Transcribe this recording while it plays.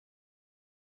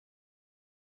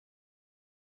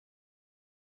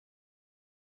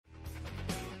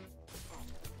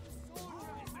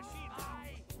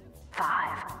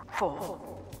4,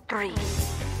 3, 2, 1.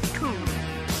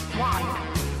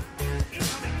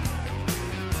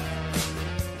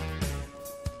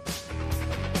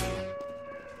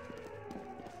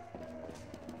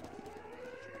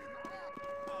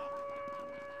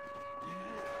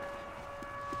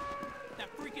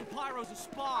 Pyro's a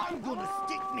spy! I'm gonna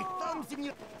stick my thumbs in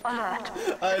your... Alert!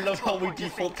 I love how we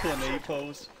default to an A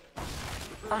pose.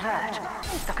 Alert!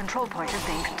 The control point is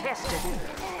being contested.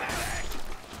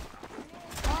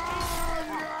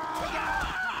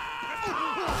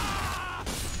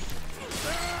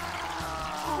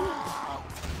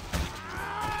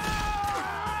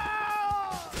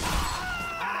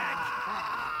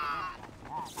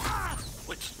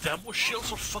 Wait, damn, what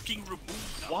shields are fucking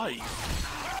removed? Why?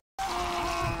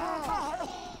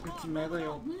 It's melee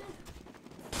only.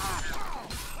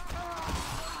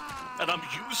 And I'm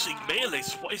using melee,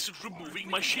 so why is it removing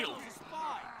my shield?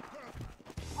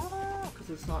 Because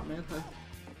it's not melee.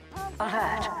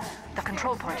 Alert! The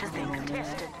control point is being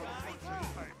contested.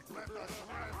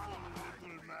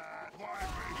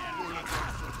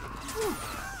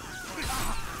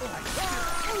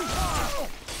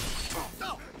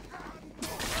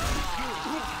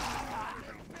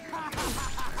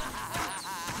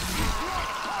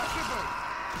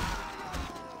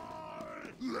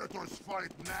 Let us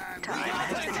fight, man! Time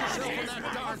has been added.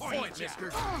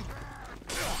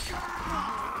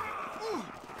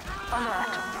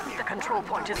 Alert! The control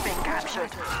point is being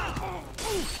captured.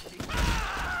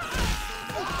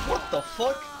 What the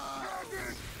fuck?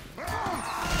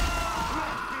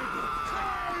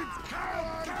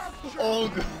 Oh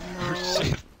god.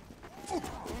 Shit.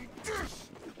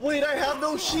 Wait, I have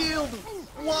no shield!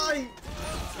 Why?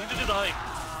 Neither did I.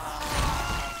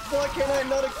 Why can't I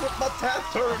not equip my tap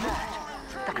turn?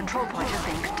 The control point is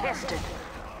being contested.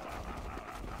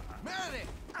 Medic!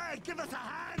 Hey, give us a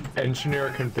hand!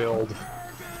 Engineer can build.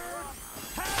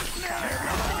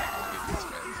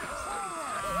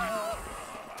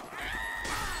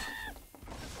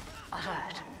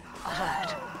 Alert!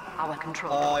 Alert! Our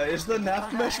control point. Is the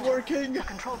nav mesh working? The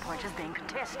control point is being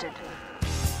contested.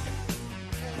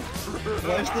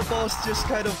 Why is the boss just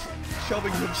kind of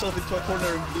shoving himself into a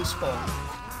corner in blue spawn?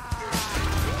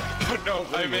 Oh no,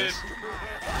 I'm in.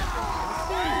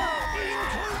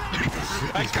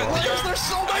 I can't Why is jump. there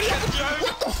so many of them?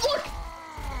 What the fuck?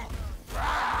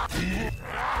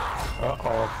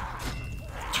 Uh-oh.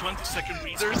 20-second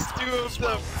respawn. There's two of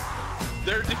them.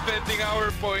 They're defending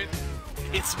our point.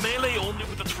 It's melee only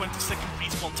with a 20-second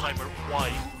respawn timer.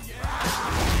 Why?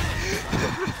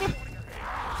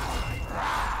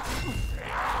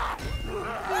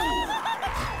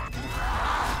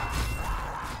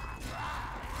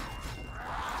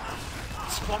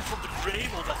 Spawn from the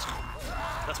grave? Oh, that's cool.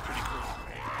 That's pretty cool.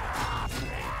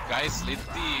 Guys, lead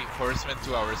the horsemen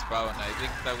to our spawn. I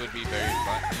think that would be very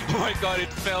fun. Oh my god,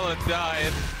 it fell and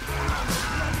died.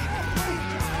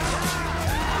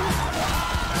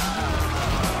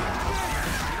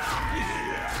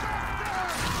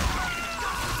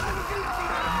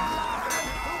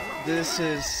 This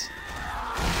is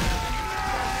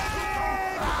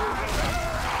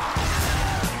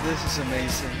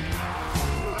amazing.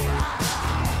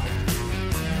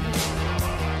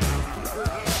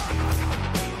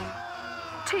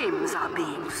 Teams are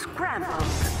being scrambled.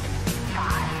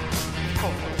 5,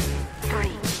 4, 3,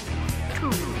 2,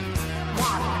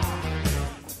 1.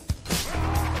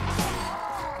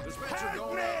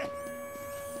 Help me!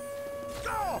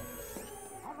 Go!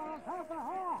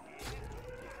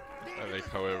 I like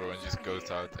how everyone just goes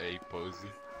out A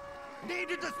posing.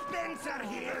 Need a dispenser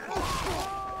here!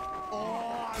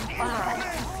 Alert!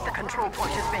 The control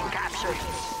point is being captured.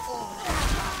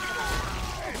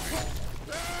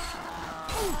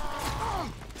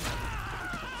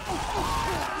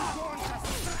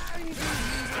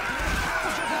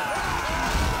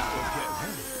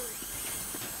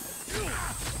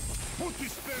 Put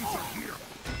dispenser here!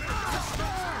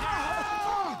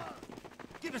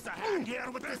 Give us a hand here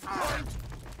with this point!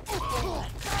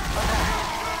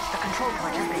 The control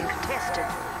point is being contested.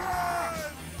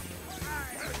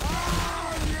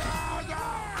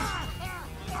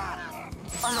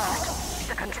 Alert!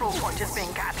 The control point is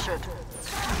being captured.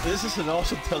 This is an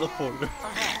awesome teleporter.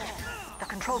 The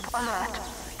control alert!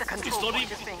 The It's control not point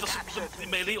even. is being The captured.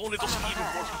 melee only doesn't even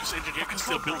work because engineer can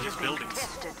still build his buildings.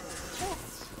 Contested.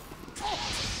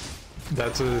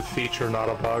 That's a feature, not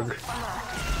a bug. Alert!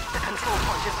 The control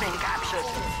point is being captured.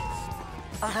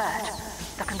 Alert!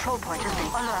 The control point is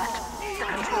being alert! The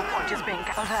control point is being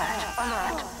alert!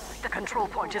 Alert! The control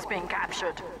point is being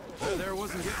captured. There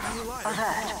wasn't getting any light.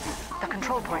 Alert! The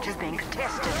control point is being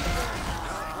contested.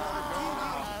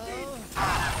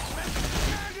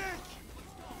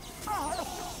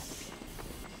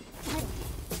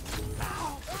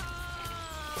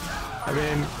 I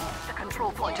mean, The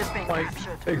control point is being like,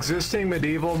 captured. existing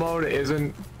medieval mode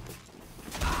isn't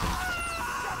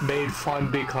made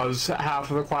fun because half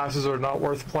of the classes are not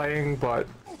worth playing, but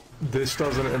this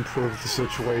doesn't improve the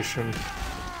situation.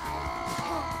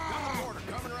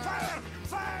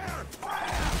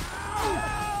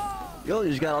 Yo, you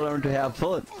just gotta learn to have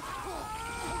fun.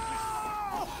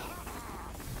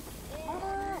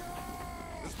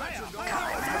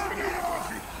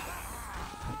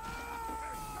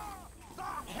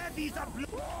 Heavies are blue.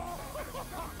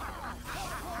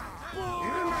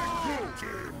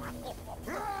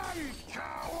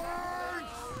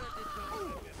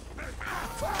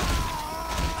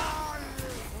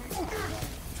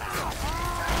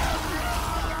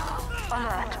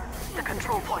 Alert! The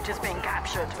control point is being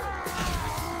captured.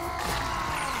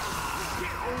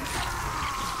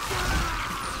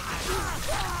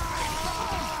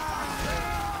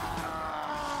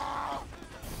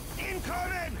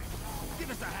 Incoming! Give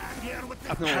us a hand here with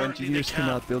this. No, Apparently engineers they can.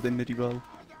 cannot build in medieval.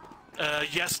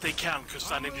 Yes, they can,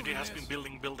 because an engineer has been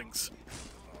building buildings.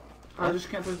 I just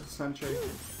can't put the sentry.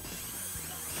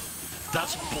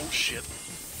 That's bullshit.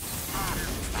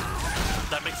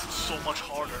 That makes it so much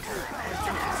harder.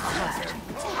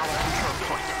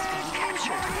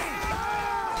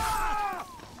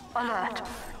 Alert!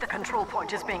 The control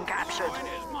point is being captured. It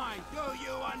is mine. Do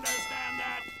you understand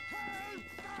that?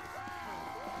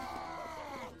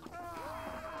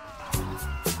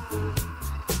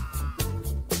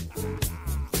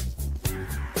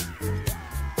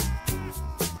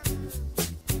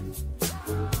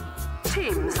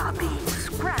 Teams are being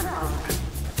scrambled.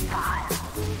 5,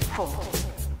 4,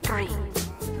 3,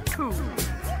 2,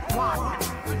 1.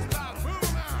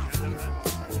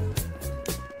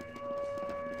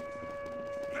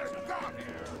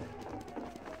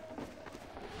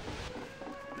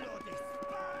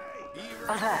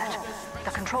 Alert!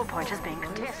 The control point is being The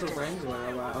contested. Wrangler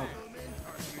allowed.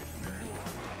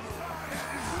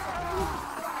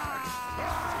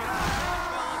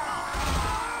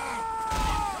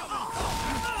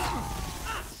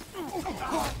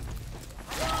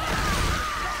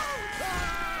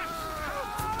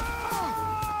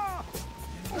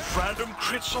 Random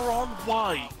crits are on.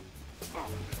 Why?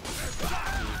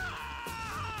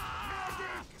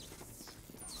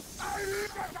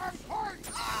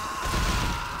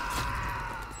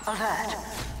 Alert!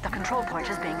 The control point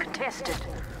is being contested.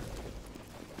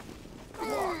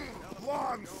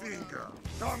 One finger.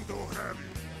 Don't do heavy.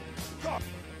 Go.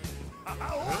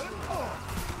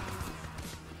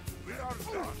 We are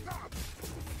done.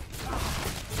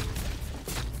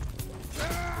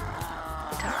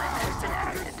 Time has been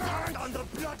added. Stand on the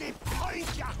bloody point,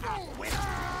 you half-wit!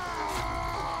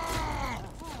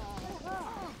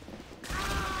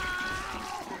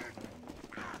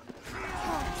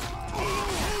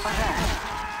 Alert!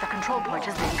 The control point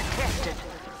is being contested.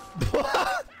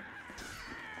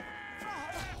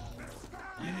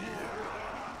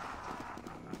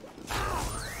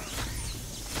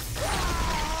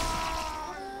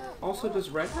 Also, does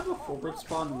Red have a forward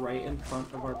spawn right in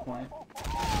front of our point?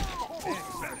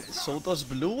 So does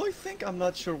Blue, I think? I'm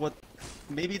not sure what...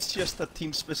 Maybe it's just a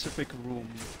team-specific room.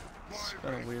 It's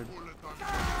kinda weird.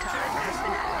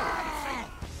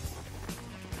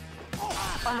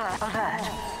 Alert! Alert!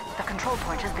 The control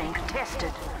point is being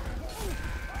contested.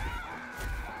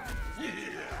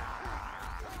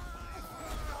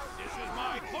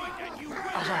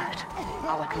 Alert!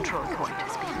 Our control point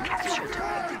is being captured.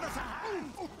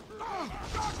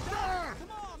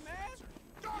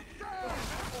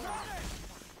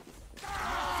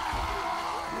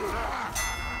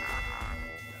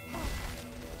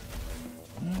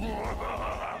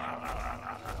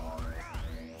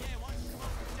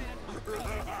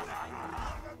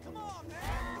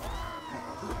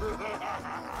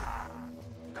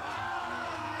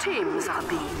 Teams are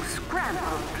being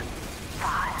scrambled.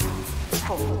 5,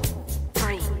 4,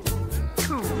 3,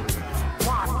 2,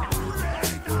 1.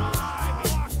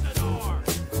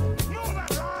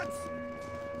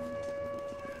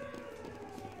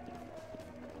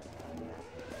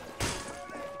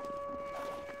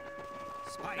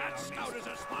 That scout is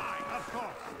a spy, of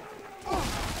course.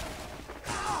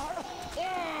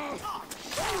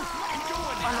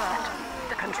 Alert!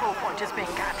 The control point is being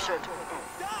captured.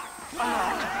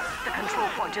 Alert! The control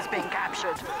point is being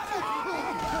captured.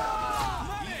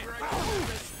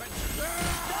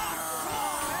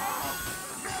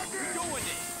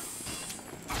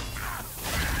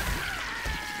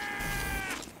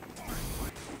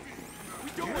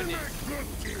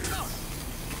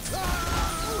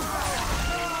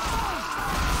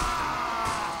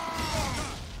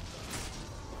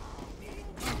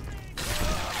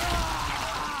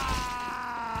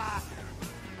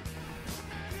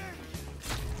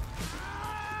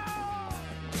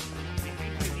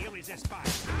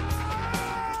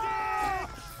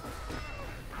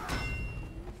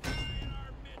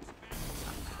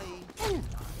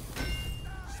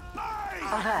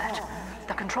 Alert!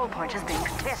 The control point is being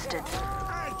contested.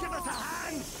 Hey, give us a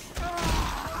hand!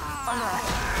 Alert!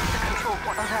 The control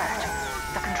point. Alert!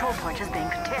 The control point is being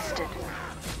contested.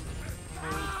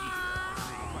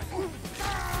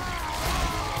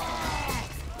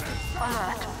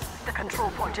 Alert! The control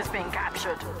point is being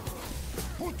captured.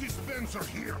 Put dispenser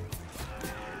here.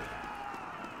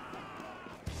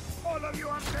 All of you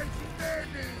are dancing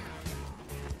babies.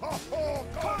 Ho ho,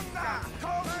 conga,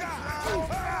 conga,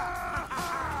 conga,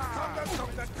 conga,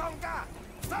 conga, conga,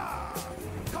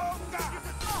 conga,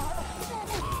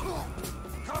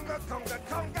 conga, conga,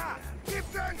 conga. Keep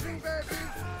dancing,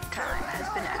 babies. Time has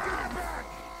been added.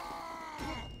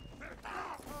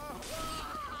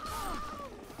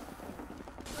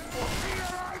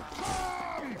 Here I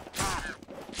come.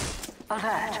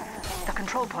 Alert! The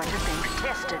control point is being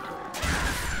contested.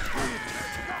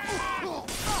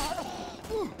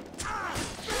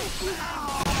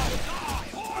 Ah!